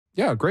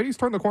Yeah, Grady's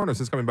turned the corner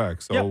since coming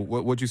back. So Yep.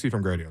 what'd you see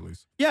from Grady at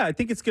least? Yeah, I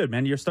think it's good,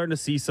 man. You're starting to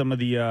see some of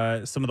the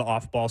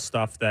off ball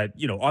stuff that,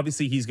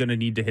 obviously he's going to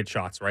need to hit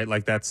shots, right?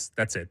 Like that's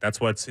it. That's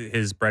what's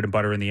his bread and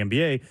butter in the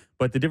NBA.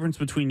 But the difference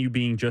between you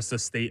being just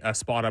a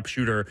spot up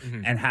shooter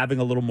Mhm. and having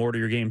a little more to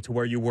your game to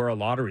where you were a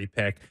lottery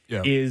pick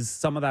Yeah. is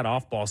some of that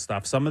off ball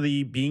stuff. Some of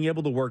the being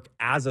able to work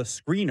as a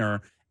screener,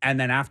 and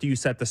then after you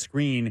set the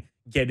screen,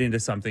 get into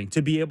something, to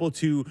be able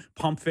to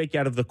pump fake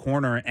out of the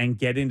corner and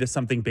get into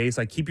something base,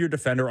 like keep your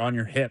defender on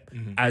your hip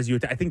Mhm. as you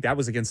I think that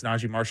was against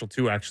Najee Marshall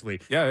too, actually.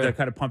 Yeah. The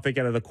kind of pump fake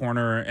out of the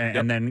corner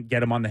and then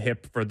get him on the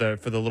hip for the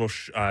little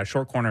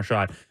short corner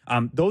shot.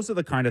 Those are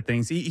the kind of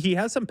things. He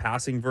has some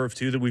passing verve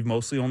too that we've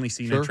mostly only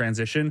seen in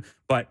transition,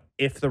 but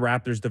if the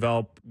Raptors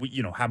develop,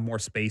 have more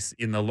space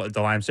in the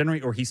lines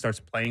generate, or he starts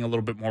playing a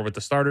little bit more with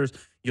the starters,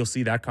 you'll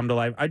see that come to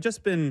life. I've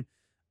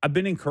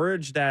been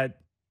encouraged that,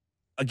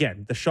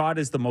 again, the shot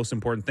is the most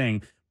important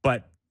thing,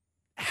 but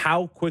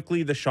how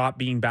quickly the shot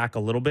being back a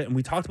little bit. And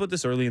we talked about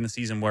this early in the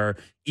season where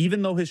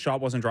even though his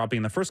shot wasn't dropping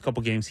in the first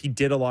couple games, he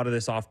did a lot of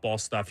this off ball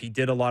stuff. He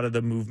did a lot of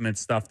the movement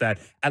stuff that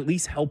at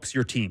least helps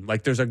your team.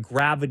 Like there's a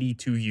gravity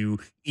to you,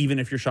 even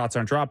if your shots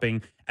aren't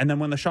dropping. And then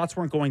when the shots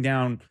weren't going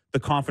down, the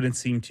confidence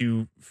seemed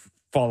to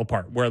fall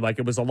apart, where like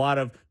it was a lot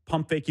of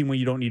pump faking when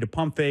you don't need a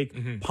pump fake,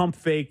 pump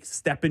fake,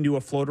 step into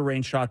a floater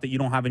range shot that you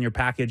don't have in your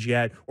package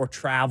yet, or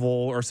travel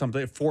or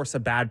something, force a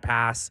bad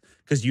pass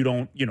because you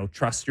don't,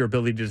 trust your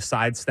ability to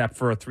sidestep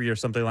for a three or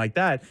something like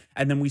that.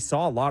 And then we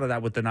saw a lot of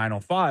that with the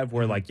 905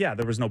 where like, yeah,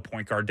 there was no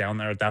point guard down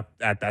there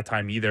at that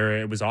time either.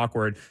 It was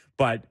awkward,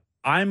 but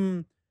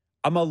I'm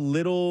a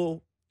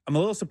little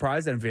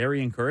surprised and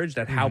very encouraged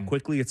at how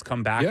quickly it's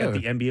come back at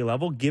the NBA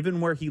level, given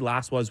where he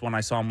last was when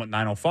I saw him with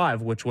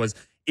 905, which was,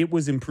 it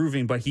was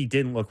improving, but he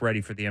didn't look ready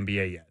for the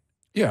NBA yet.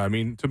 Yeah, I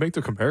mean, to make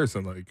the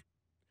comparison, like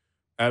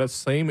at a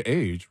same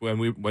age,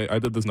 I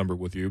did this number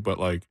with you, but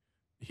like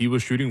he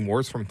was shooting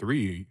worse from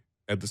three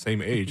at the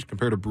same age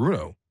compared to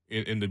Bruno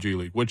in the G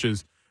League, which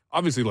is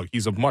obviously, look,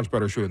 he's a much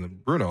better shooter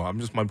than Bruno.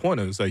 My point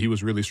is that he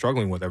was really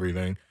struggling with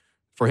everything.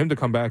 For him to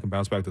come back and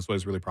bounce back this way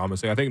is really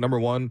promising. I think number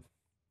one,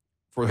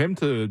 for him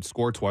to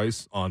score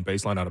twice on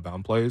baseline out of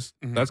bound plays,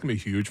 that's going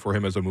to be huge for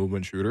him as a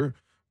movement shooter.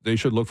 They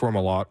should look for him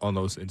a lot on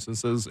those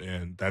instances,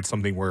 and that's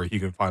something where he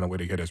can find a way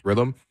to get his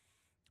rhythm.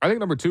 I think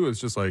number two is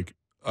just like,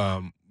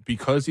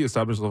 because he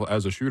established himself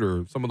as a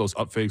shooter, some of those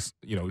up fakes,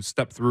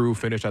 step through,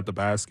 finish at the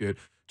basket,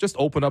 just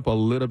open up a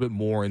little bit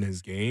more in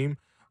his game.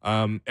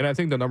 And I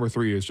think the number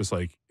three is just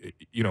like,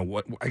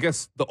 what I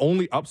guess the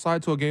only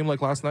upside to a game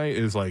like last night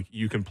is like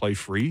you can play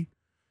free.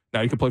 Now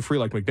you can play free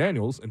like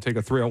McDaniels and take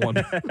a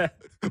 3-on-1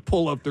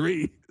 pull up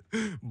three.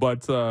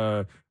 But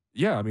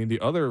yeah, I mean, the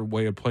other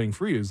way of playing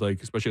free is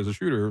like, especially as a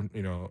shooter,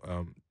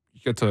 you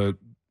get to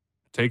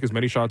take as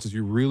many shots as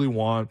you really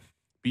want,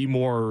 be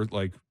more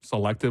like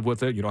selective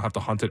with it. You don't have to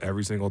hunt it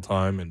every single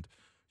time. And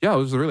yeah, I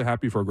was really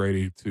happy for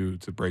Grady to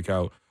break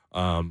out.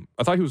 I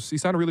thought he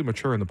sounded really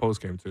mature in the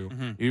post game too.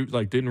 He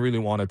like didn't really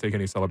want to take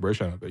any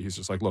celebration out of it. He's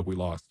just like, look, we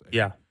lost.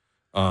 Yeah.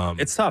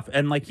 It's tough.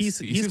 And like he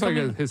seems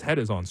like his head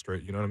is on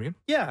straight. You know what I mean?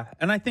 Yeah.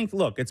 And I think,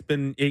 look,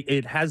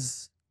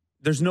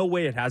 there's no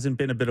way it hasn't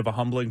been a bit of a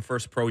humbling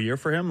first pro year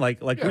for him.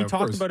 Like we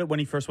talked about it when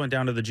he first went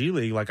down to the G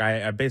League. Like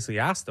I basically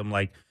asked him,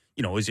 like,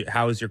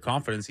 how is your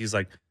confidence? He's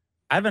like,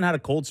 I haven't had a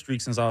cold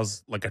streak since I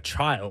was like a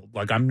child.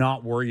 Like I'm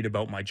not worried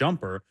about my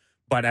jumper.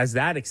 But as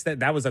that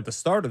was at the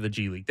start of the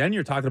G League. Then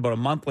you're talking about a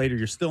month later,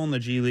 you're still in the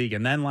G League,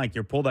 and then like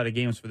you're pulled out of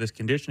games for this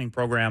conditioning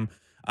program.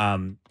 I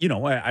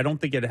don't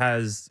think you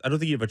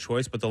have a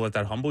choice but to let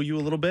that humble you a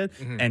little bit.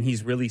 And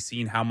he's really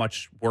seen how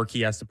much work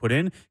he has to put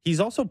in. He's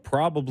also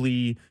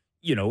probably,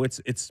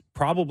 it's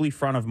probably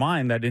front of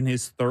mind that in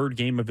his third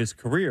game of his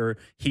career,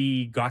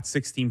 he got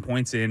 16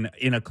 points in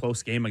a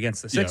close game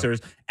against the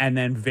Sixers. And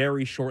then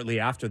very shortly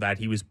after that,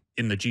 he was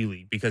in the G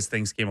League because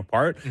things came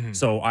apart.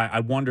 So I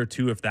wonder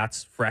too, if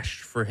that's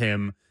fresh for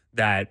him,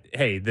 that,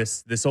 hey,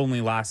 this only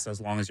lasts as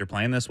long as you're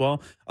playing this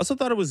well. I also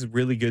thought it was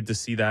really good to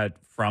see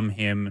that from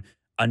him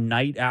a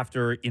night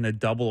after in a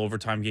double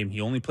overtime game.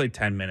 He only played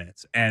 10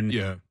 minutes. And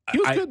yeah, he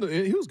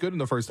was good in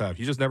the first half.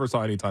 He just never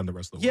saw any time the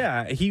rest of the way.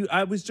 Yeah,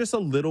 I was just a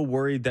little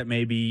worried that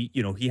maybe,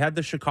 he had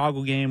the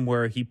Chicago game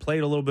where he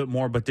played a little bit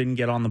more but didn't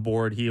get on the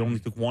board. He only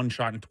took one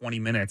shot in 20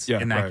 minutes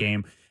in that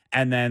game.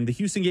 And then the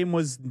Houston game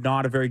was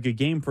not a very good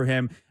game for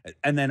him.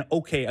 And then,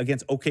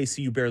 against OKC,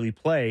 you barely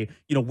play.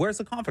 Where's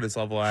the confidence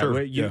level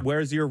at?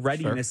 Where's your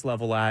readiness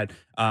level at?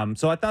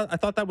 So I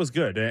thought that was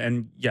good.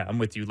 And yeah, I'm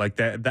with you. Like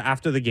the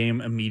after the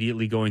game,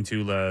 immediately going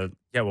to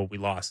we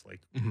lost.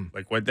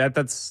 Like what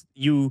that's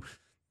you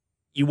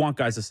want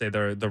guys to say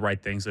the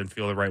right things and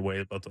feel the right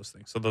way about those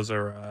things. So those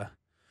are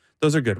good.